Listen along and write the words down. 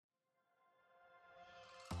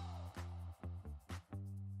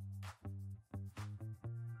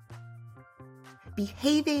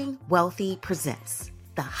Behaving Wealthy presents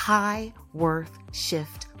the High Worth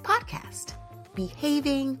Shift podcast.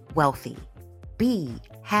 Behaving Wealthy. Be,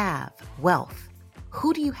 have wealth.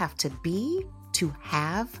 Who do you have to be to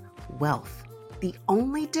have wealth? The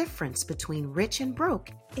only difference between rich and broke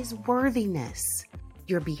is worthiness.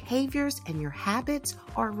 Your behaviors and your habits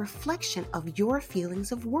are a reflection of your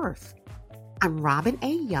feelings of worth. I'm Robin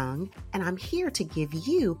A. Young, and I'm here to give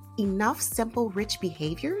you enough simple rich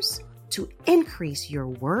behaviors to increase your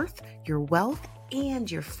worth, your wealth,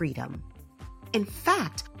 and your freedom. In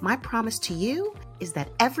fact, my promise to you is that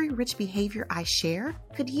every rich behavior I share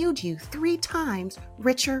could yield you 3 times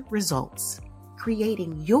richer results,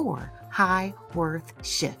 creating your high worth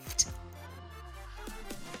shift.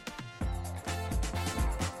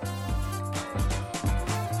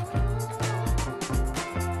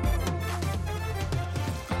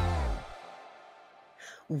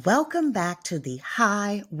 Welcome back to the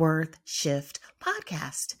High Worth Shift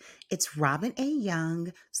podcast. It's Robin A.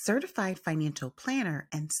 Young, certified financial planner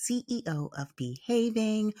and CEO of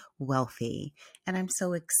Behaving Wealthy. And I'm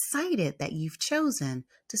so excited that you've chosen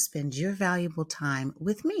to spend your valuable time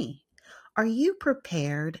with me. Are you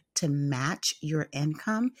prepared to match your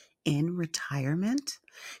income in retirement?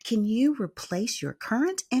 Can you replace your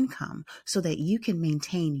current income so that you can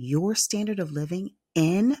maintain your standard of living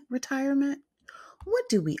in retirement? What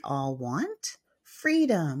do we all want?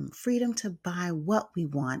 Freedom. Freedom to buy what we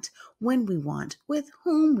want, when we want, with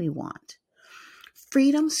whom we want.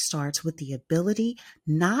 Freedom starts with the ability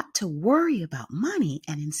not to worry about money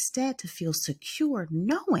and instead to feel secure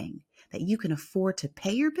knowing that you can afford to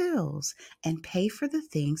pay your bills and pay for the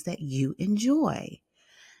things that you enjoy.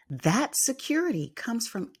 That security comes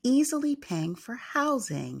from easily paying for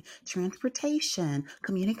housing, transportation,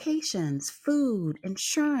 communications, food,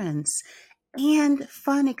 insurance, and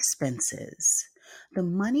fun expenses. The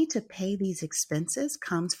money to pay these expenses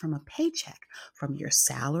comes from a paycheck from your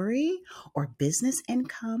salary or business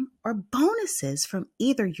income or bonuses from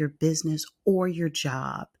either your business or your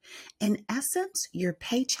job. In essence, your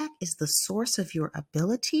paycheck is the source of your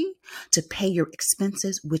ability to pay your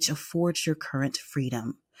expenses, which affords your current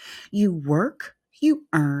freedom. You work, you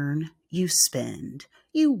earn, you spend.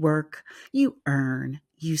 You work, you earn,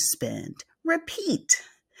 you spend. Repeat.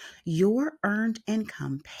 Your earned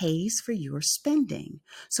income pays for your spending.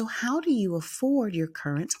 So how do you afford your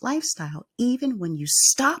current lifestyle even when you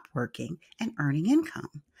stop working and earning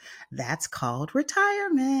income? That's called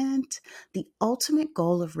retirement. The ultimate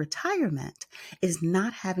goal of retirement is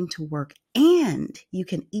not having to work, and you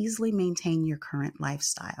can easily maintain your current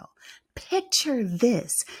lifestyle. Picture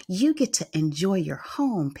this. You get to enjoy your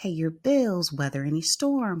home, pay your bills, weather any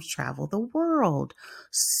storms, travel the world,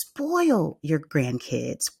 spoil your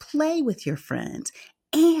grandkids, play with your friends,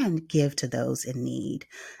 and give to those in need.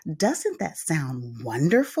 Doesn't that sound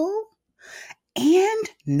wonderful? And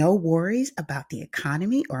no worries about the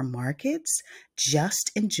economy or markets, just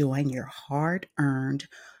enjoying your hard-earned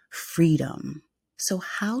freedom. So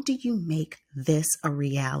how do you make this a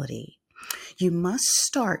reality? You must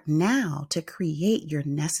start now to create your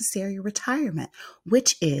necessary retirement,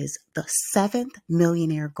 which is the 7th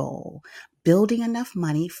millionaire goal. Building enough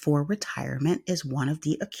money for retirement is one of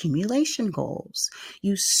the accumulation goals.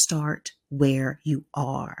 You start where you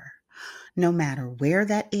are. No matter where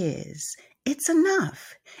that is, it's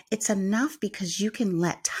enough. It's enough because you can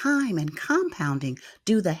let time and compounding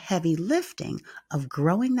do the heavy lifting of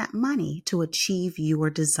growing that money to achieve your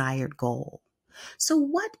desired goal. So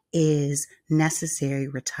what is necessary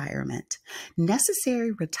retirement?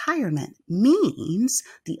 Necessary retirement means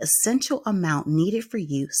the essential amount needed for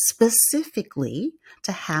you specifically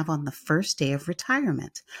to have on the first day of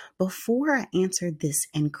retirement. Before I answer this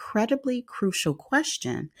incredibly crucial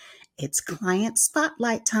question, it's client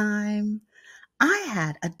spotlight time. I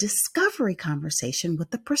had a discovery conversation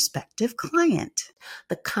with a prospective client.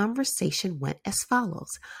 The conversation went as follows.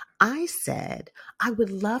 I said, I would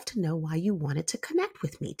love to know why you wanted to connect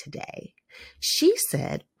with me today. She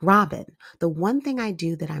said, Robin, the one thing I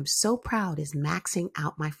do that I'm so proud is maxing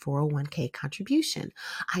out my 401k contribution.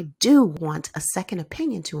 I do want a second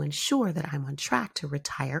opinion to ensure that I'm on track to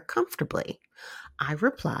retire comfortably. I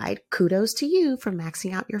replied, kudos to you for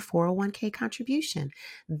maxing out your 401k contribution.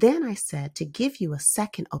 Then I said, to give you a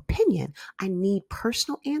second opinion, I need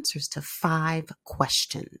personal answers to 5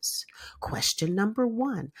 questions. Question number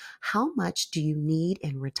 1, how much do you need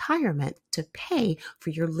in retirement to pay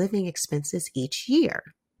for your living expenses each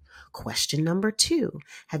year? Question number 2,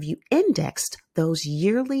 have you indexed those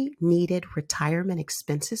yearly needed retirement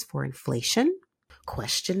expenses for inflation?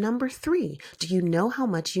 Question number 3, do you know how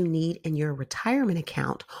much you need in your retirement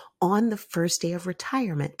account on the first day of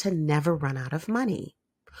retirement to never run out of money?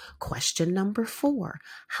 Question number 4,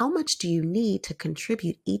 how much do you need to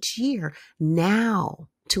contribute each year now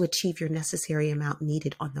to achieve your necessary amount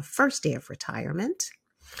needed on the first day of retirement?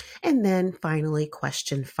 And then finally,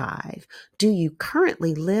 question 5, do you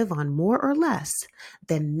currently live on more or less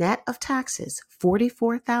than net of taxes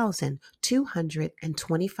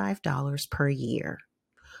 $44,225 per year?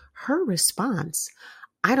 Her response,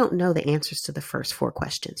 I don't know the answers to the first 4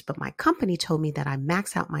 questions, but my company told me that I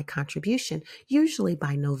max out my contribution usually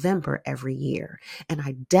by November every year, and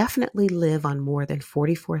I definitely live on more than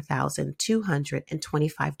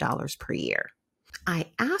 $44,225 per year.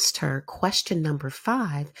 I asked her question number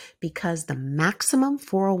 5 because the maximum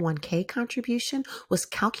 401k contribution was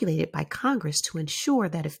calculated by Congress to ensure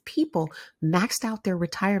that if people maxed out their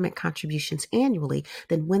retirement contributions annually,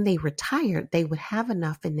 then when they retired, they would have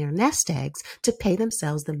enough in their nest eggs to pay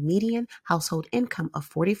themselves the median household income of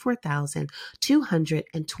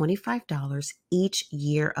 $44,225 each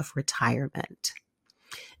year of retirement.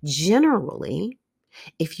 Generally,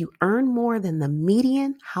 if you earn more than the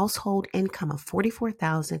median household income of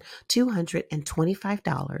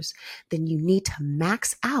 $44,225, then you need to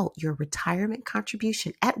max out your retirement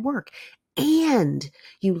contribution at work, and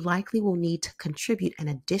you likely will need to contribute an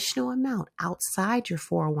additional amount outside your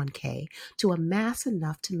 401k to amass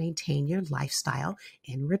enough to maintain your lifestyle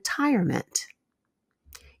in retirement.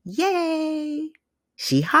 Yay!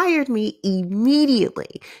 She hired me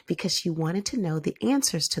immediately because she wanted to know the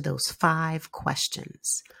answers to those 5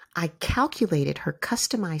 questions. I calculated her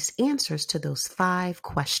customized answers to those 5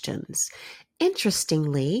 questions.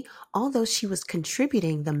 Interestingly, although she was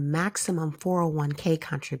contributing the maximum 401k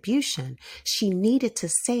contribution, she needed to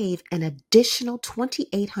save an additional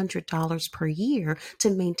 $2,800 per year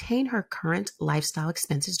to maintain her current lifestyle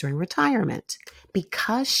expenses during retirement.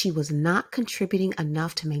 Because she was not contributing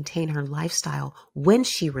enough to maintain her lifestyle when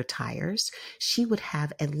she retires, she would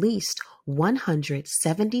have at least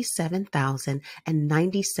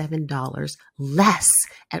 $177,097 less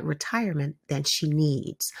at retirement than she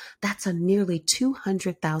needs. That's a nearly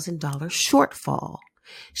 $200,000 shortfall.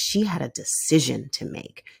 She had a decision to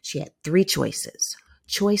make. She had 3 choices.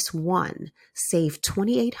 Choice 1, save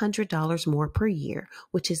 $2,800 more per year,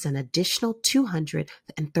 which is an additional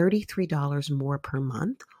 $233 more per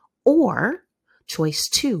month. Or choice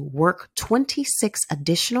 2, work 26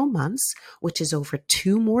 additional months, which is over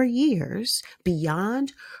 2 more years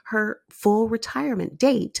beyond her full retirement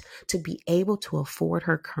date to be able to afford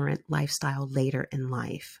her current lifestyle later in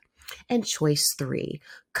life. And choice 3,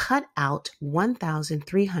 cut out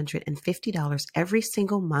 $1,350 every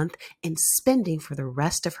single month in spending for the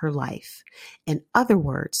rest of her life. In other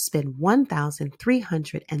words, spend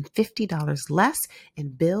 $1,350 less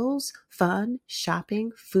in bills, fun,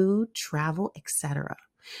 shopping, food, travel, etc.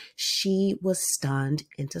 She was stunned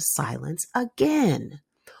into silence again.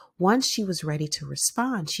 Once she was ready to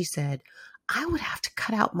respond, she said, I would have to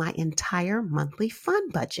cut out my entire monthly fun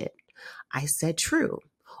budget. I said, true.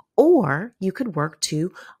 Or you could work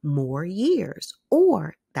 2 more years.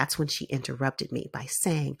 Or that's when she interrupted me by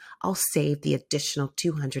saying, I'll save the additional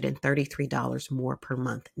 $233 more per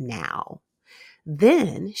month now.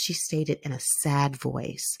 Then she stated in a sad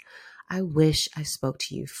voice, I wish I spoke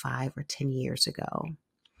to you 5 or 10 years ago.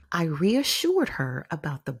 I reassured her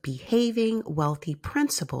about the Behaving Wealthy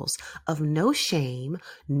principles of no shame,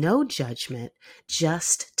 no judgment,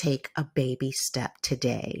 just take a baby step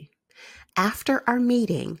today. After our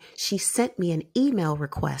meeting, she sent me an email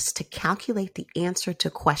request to calculate the answer to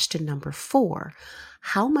question number 4.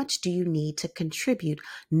 How much do you need to contribute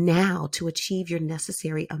now to achieve your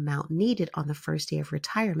necessary amount needed on the first day of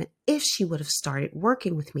retirement if she would have started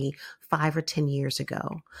working with me 5 or 10 years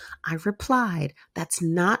ago? I replied, that's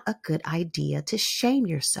not a good idea to shame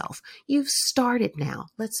yourself. You've started now.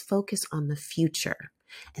 Let's focus on the future.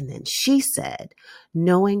 And then she said,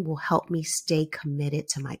 knowing will help me stay committed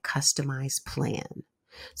to my customized plan.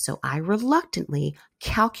 So I reluctantly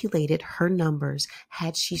calculated her numbers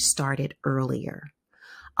had she started earlier.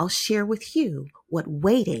 I'll share with you what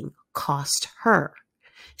waiting cost her.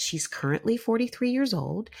 She's currently 43 years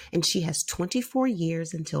old and she has 24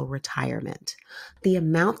 years until retirement. The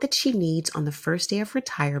amount that she needs on the first day of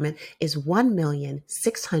retirement is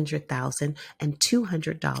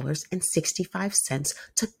 $1,600,200.65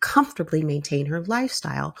 to comfortably maintain her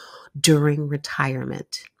lifestyle during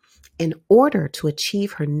retirement. In order to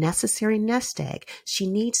achieve her necessary nest egg, she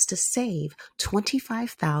needs to save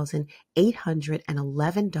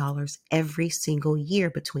 $25,811 every single year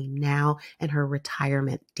between now and her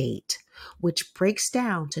retirement date, which breaks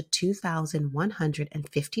down to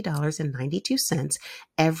 $2,150.92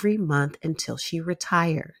 every month until she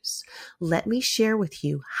retires. Let me share with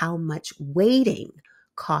you how much waiting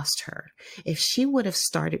cost her. If she would have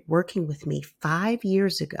started working with me 5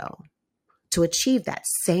 years ago, to achieve that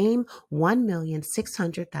same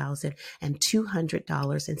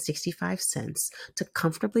 $1,600,200.65 to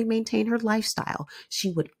comfortably maintain her lifestyle,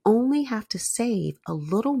 she would only have to save a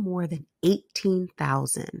little more than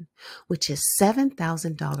 $18,000, which is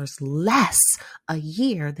 $7,000 less a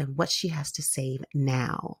year than what she has to save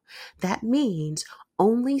now. That means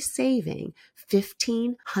only saving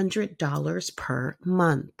 $1,500 per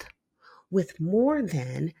month, with more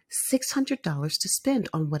than $600 to spend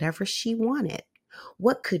on whatever she wanted.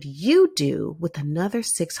 What could you do with another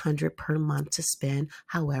 $600 per month to spend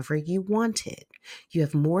however you wanted? You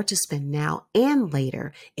have more to spend now and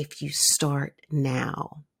later if you start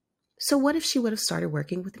now. So what if she would have started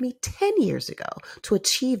working with me 10 years ago to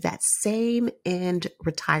achieve that same end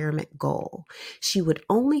retirement goal? She would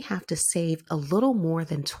only have to save a little more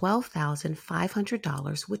than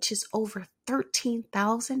 $12,500, which is over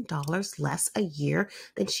 $13,000 less a year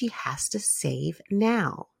than she has to save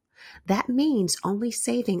now. That means only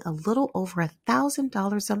saving a little over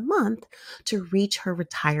 $1,000 a month to reach her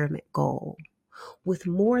retirement goal, with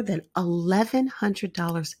more than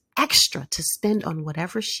 $1,100 extra to spend on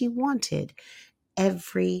whatever she wanted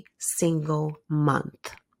every single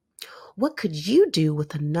month. What could you do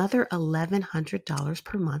with another $1,100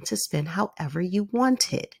 per month to spend however you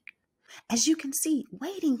wanted? As you can see,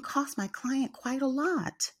 waiting cost my client quite a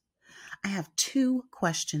lot. I have 2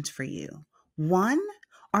 questions for you. 1,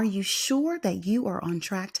 are you sure that you are on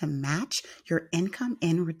track to match your income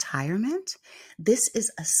in retirement? This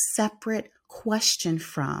is a separate question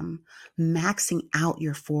from maxing out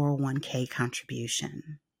your 401k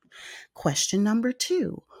contribution. Question number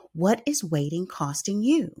 2, what is waiting costing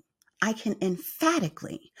you? I can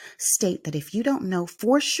emphatically state that if you don't know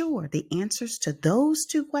for sure the answers to those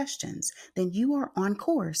 2 questions, then you are on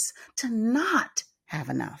course to not have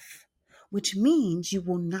enough, which means you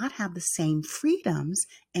will not have the same freedoms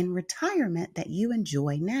in retirement that you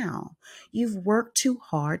enjoy now. You've worked too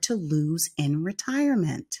hard to lose in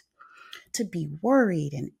retirement. To be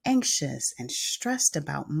worried and anxious and stressed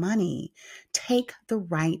about money, take the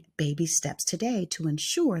right baby steps today to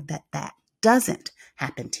ensure that that doesn't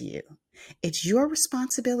happen to you. It's your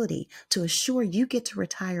responsibility to assure you get to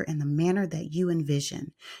retire in the manner that you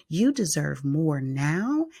envision. You deserve more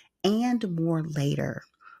now and more later.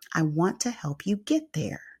 I want to help you get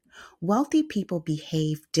there. Wealthy people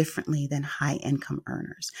behave differently than high income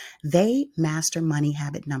earners. They master money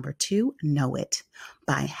habit number 2, know it,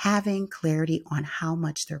 by having clarity on how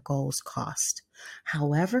much their goals cost.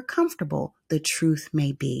 However comfortable the truth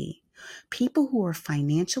may be. People who are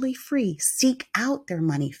financially free seek out their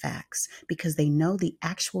money facts because they know the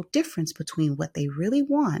actual difference between what they really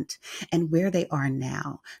want and where they are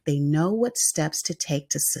now. They know what steps to take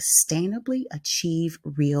to sustainably achieve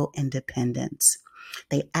real independence.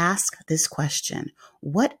 They ask this question: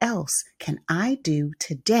 what else can I do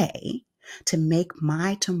today to make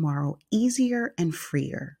my tomorrow easier and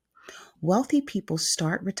freer? Wealthy people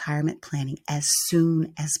start retirement planning as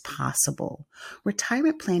soon as possible.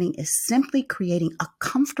 Retirement planning is simply creating a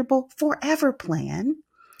comfortable forever plan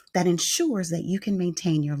that ensures that you can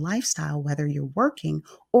maintain your lifestyle whether you're working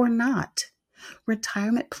or not.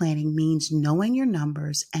 Retirement planning means knowing your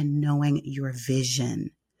numbers and knowing your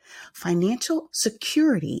vision. Financial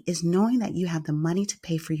security is knowing that you have the money to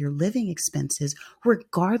pay for your living expenses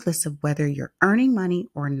regardless of whether you're earning money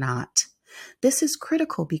or not. This is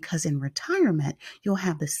critical because in retirement, you'll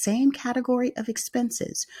have the same category of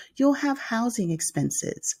expenses. You'll have housing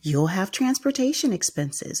expenses. You'll have transportation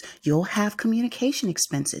expenses. You'll have communication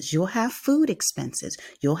expenses. You'll have food expenses.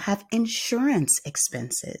 You'll have insurance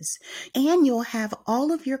expenses. And you'll have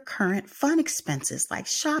all of your current fun expenses like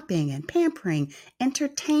shopping and pampering,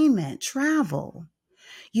 entertainment, travel.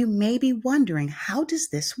 You may be wondering, how does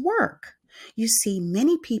this work? You see,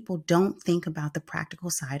 many people don't think about the practical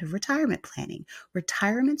side of retirement planning.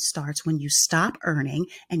 Retirement starts when you stop earning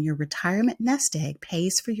and your retirement nest egg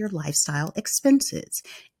pays for your lifestyle expenses.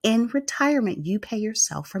 In retirement, you pay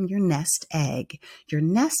yourself from your nest egg. Your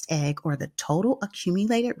nest egg, or the total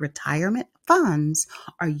accumulated retirement funds,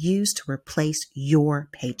 are used to replace your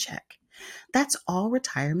paycheck. That's all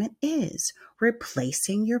retirement is,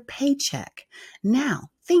 replacing your paycheck. Now,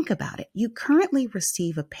 think about it. You currently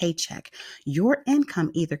receive a paycheck. Your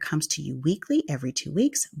income either comes to you weekly, every 2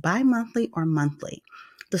 weeks, bi-monthly, or monthly.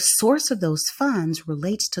 The source of those funds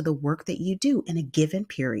relates to the work that you do in a given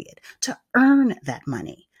period to earn that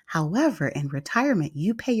money. However, in retirement,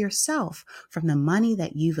 you pay yourself from the money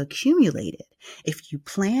that you've accumulated. If you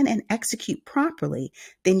plan and execute properly,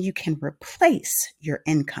 then you can replace your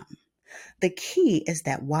income. The key is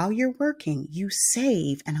that while you're working, you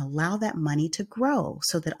save and allow that money to grow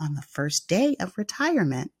so that on the first day of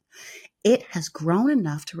retirement, it has grown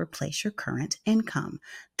enough to replace your current income.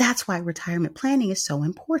 That's why retirement planning is so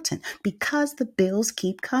important, because the bills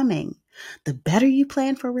keep coming. The better you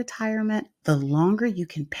plan for retirement, the longer you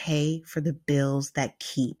can pay for the bills that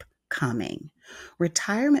keep coming.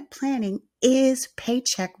 Retirement planning is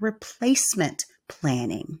paycheck replacement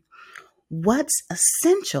planning. What's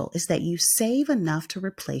essential is that you save enough to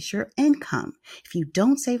replace your income. If you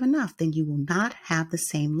don't save enough, then you will not have the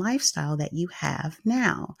same lifestyle that you have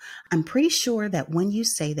now. I'm pretty sure that when you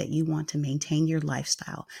say that you want to maintain your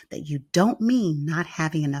lifestyle, that you don't mean not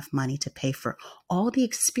having enough money to pay for all the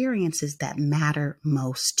experiences that matter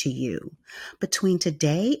most to you. Between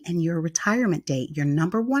today and your retirement date, your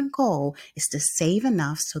number one goal is to save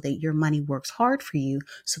enough so that your money works hard for you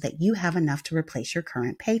so that you have enough to replace your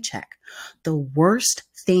current paycheck. The worst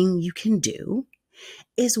thing you can do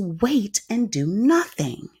is wait and do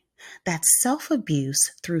nothing. That's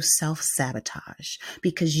self-abuse through self-sabotage,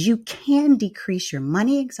 because you can decrease your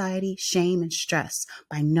money anxiety, shame, and stress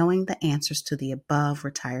by knowing the answers to the above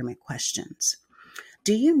retirement questions.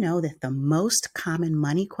 Do you know that the most common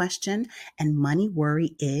money question and money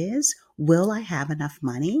worry is, will I have enough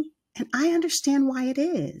money? And I understand why it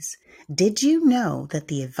is. Did you know that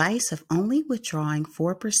the advice of only withdrawing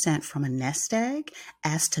 4% from a nest egg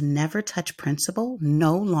as to never touch principal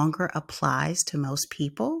no longer applies to most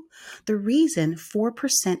people? The reason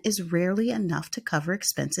 4% is rarely enough to cover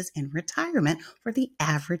expenses in retirement for the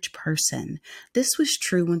average person. This was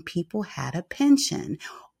true when people had a pension,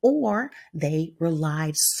 or they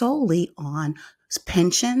relied solely on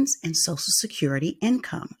pensions and Social Security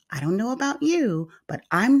income. I don't know about you, but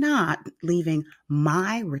I'm not leaving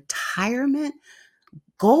my retirement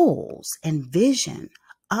goals and vision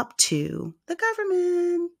up to the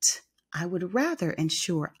government. I would rather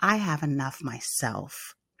ensure I have enough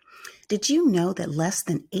myself. Did you know that less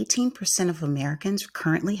than 18% of Americans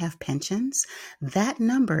currently have pensions? That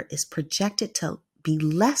number is projected to be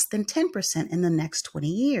less than 10% in the next 20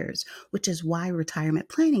 years, which is why retirement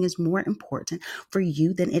planning is more important for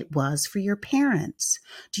you than it was for your parents.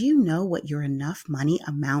 Do you know what your enough money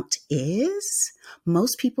amount is?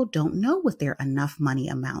 Most people don't know what their enough money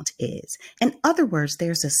amount is. In other words,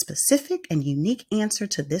 there's a specific and unique answer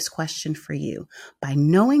to this question for you. By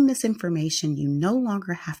knowing this information, you no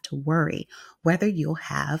longer have to worry whether you'll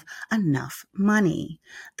have enough money.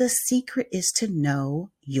 The secret is to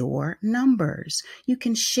know your numbers. You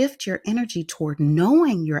can shift your energy toward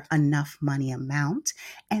knowing your enough money amount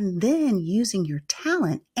and then using your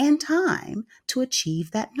talent and time to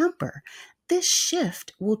achieve that number. This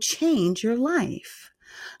shift will change your life.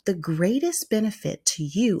 The greatest benefit to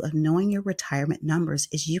you of knowing your retirement numbers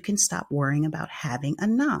is you can stop worrying about having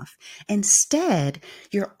enough. Instead,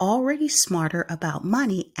 you're already smarter about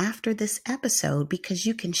money after this episode, because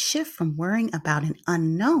you can shift from worrying about an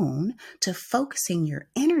unknown to focusing your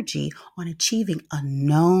energy on achieving a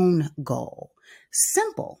known goal.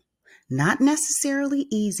 Simple. Not necessarily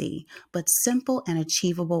easy, but simple and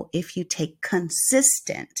achievable if you take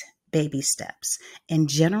consistent baby steps. In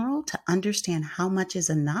general, to understand how much is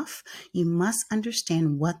enough, you must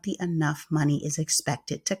understand what the enough money is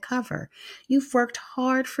expected to cover. You've worked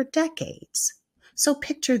hard for decades. So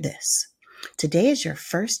picture this. Today is your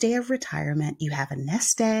first day of retirement. You have a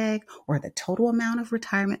nest egg or the total amount of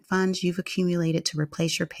retirement funds you've accumulated to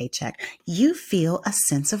replace your paycheck. You feel a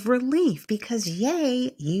sense of relief because,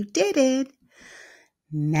 yay, you did it.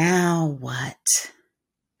 Now what?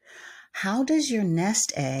 How does your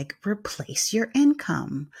nest egg replace your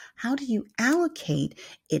income? How do you allocate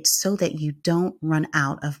it so that you don't run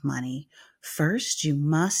out of money? First, you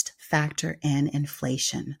must factor in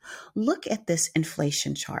inflation. Look at this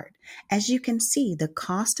inflation chart. As you can see, the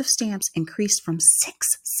cost of stamps increased from 6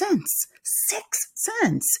 cents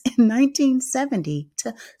in 1970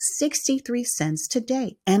 to 63 cents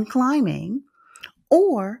today, and climbing.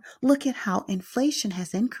 Or look at how inflation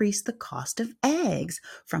has increased the cost of eggs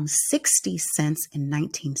from 60 cents in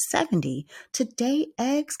 1970. Today,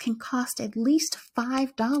 eggs can cost at least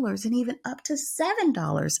 $5 and even up to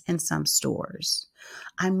 $7 in some stores.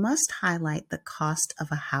 I must highlight the cost of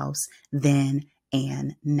a house then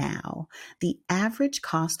and now. The average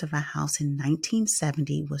cost of a house in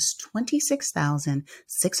 1970 was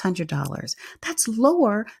 $26,600. That's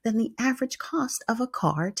lower than the average cost of a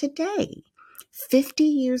car today. 50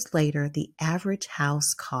 years later, the average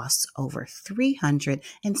house costs over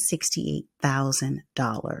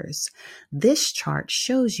 $368,000. This chart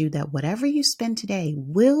shows you that whatever you spend today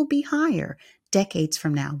will be higher decades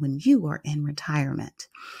from now when you are in retirement.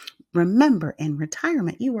 Remember, in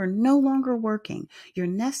retirement, you are no longer working. Your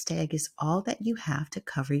nest egg is all that you have to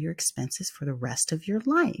cover your expenses for the rest of your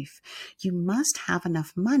life. You must have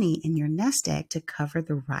enough money in your nest egg to cover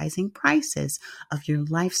the rising prices of your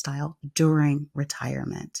lifestyle during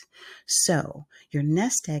retirement. So, your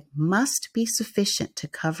nest egg must be sufficient to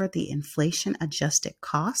cover the inflation-adjusted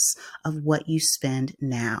costs of what you spend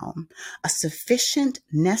now. A sufficient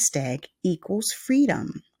nest egg equals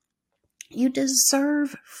freedom. You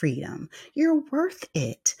deserve freedom. You're worth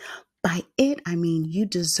it. By it, I mean you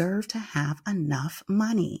deserve to have enough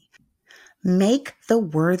money. Make the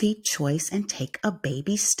worthy choice and take a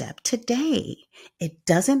baby step today. It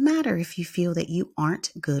doesn't matter if you feel that you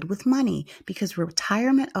aren't good with money because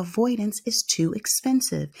retirement avoidance is too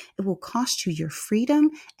expensive. It will cost you your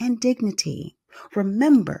freedom and dignity.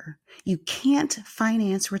 Remember, you can't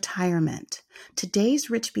finance retirement. Today's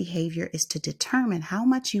rich behavior is to determine how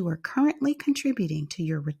much you are currently contributing to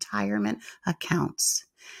your retirement accounts.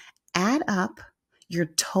 Add up your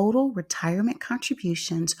total retirement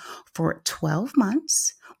contributions for 12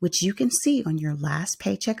 months, which you can see on your last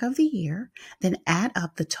paycheck of the year. Then add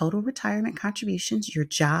up the total retirement contributions your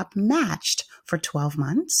job matched for 12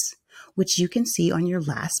 months, which you can see on your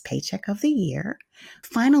last paycheck of the year.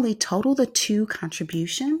 Finally, total the two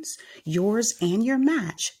contributions, yours and your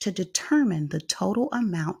match, to determine the total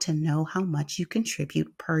amount to know how much you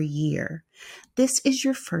contribute per year. This is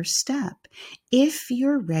your first step. If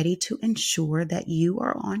you're ready to ensure that you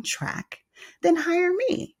are on track, then hire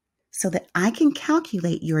me so that I can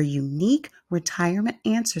calculate your unique retirement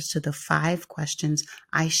answers to the 5 questions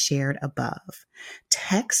I shared above.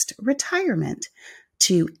 Text retirement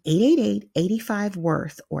to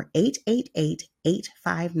 888-85-WORTH or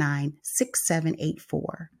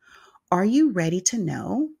 888-859-6784. Are you ready to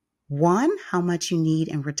know? 1, how much you need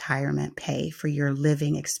in retirement pay for your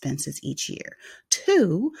living expenses each year.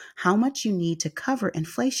 2, how much you need to cover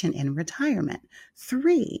inflation in retirement.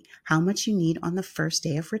 3, how much you need on the first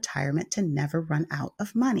day of retirement to never run out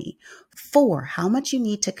of money. 4, how much you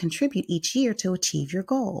need to contribute each year to achieve your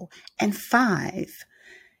goal. And 5,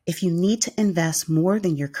 if you need to invest more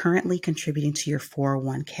than you're currently contributing to your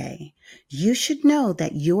 401k, you should know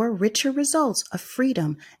that your richer results of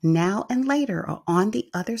freedom now and later are on the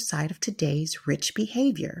other side of today's rich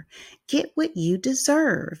behavior. Get what you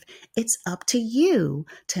deserve. It's up to you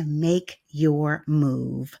to make your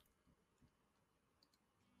move.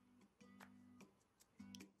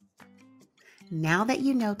 Now that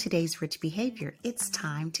you know today's rich behavior, it's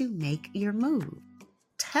time to make your move.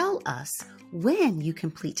 Tell us when you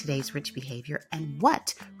complete today's rich behavior and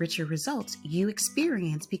what richer results you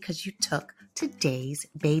experience because you took today's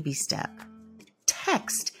baby step.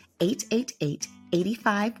 Text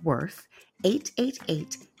 888-85-WORTH,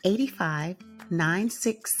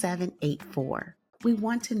 888-85-96784. We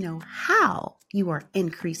want to know how you are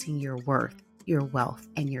increasing your worth, your wealth,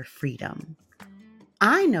 and your freedom.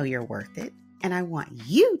 I know you're worth it, and I want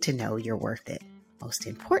you to know you're worth it. Most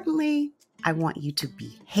importantly, I want you to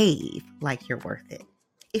behave like you're worth it.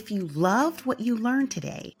 If you loved what you learned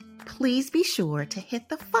today, please be sure to hit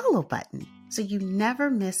the follow button so you never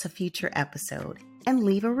miss a future episode, and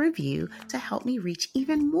leave a review to help me reach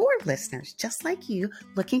even more listeners just like you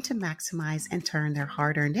looking to maximize and turn their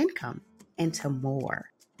hard-earned income into more.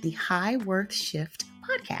 The High Worth Shift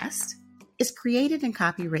podcast is created and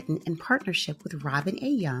copywritten in partnership with Robin A.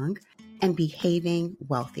 Young and Behaving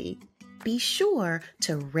Wealthy. Be sure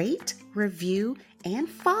to rate, review, and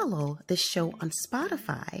follow the show on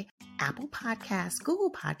Spotify, Apple Podcasts,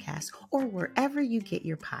 Google Podcasts, or wherever you get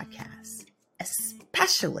your podcasts.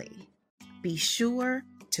 Especially, be sure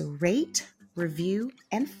to rate, review,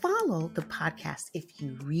 and follow the podcast if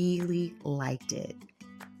you really liked it.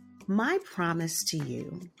 My promise to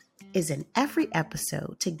you is in every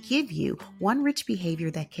episode to give you one rich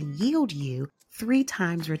behavior that can yield you 3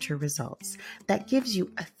 times richer results. That gives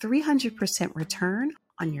you a 300% return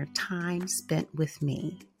on your time spent with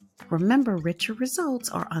me. Remember, richer results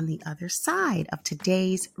are on the other side of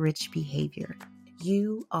today's rich behavior.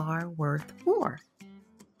 You are worth more.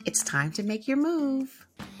 It's time to make your move.